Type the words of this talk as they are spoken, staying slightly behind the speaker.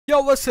Yo,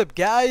 what's up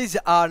guys?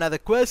 Now the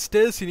quest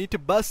is you need to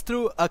bust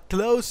through a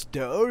closed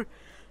door.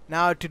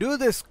 Now to do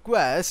this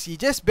quest you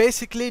just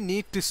basically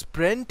need to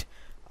sprint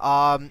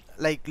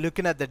like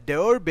looking at the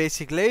door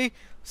basically.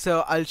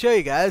 So I'll show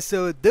you guys.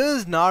 So this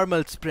is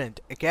normal sprint,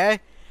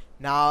 okay?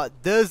 Now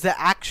this is the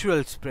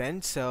actual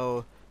sprint.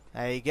 So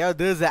there you go,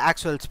 this is the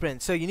actual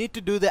sprint. So you need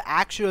to do the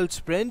actual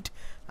sprint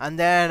and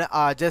then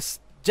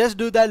just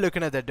do that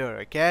looking at the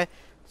door, okay?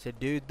 So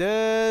do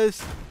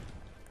this.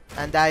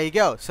 And there you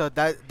go. So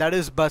that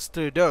is bust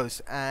through doors.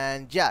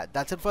 And yeah,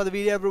 that's it for the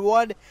video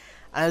everyone,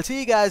 and I'll see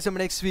you guys in my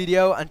next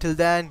video. Until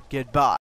then, goodbye.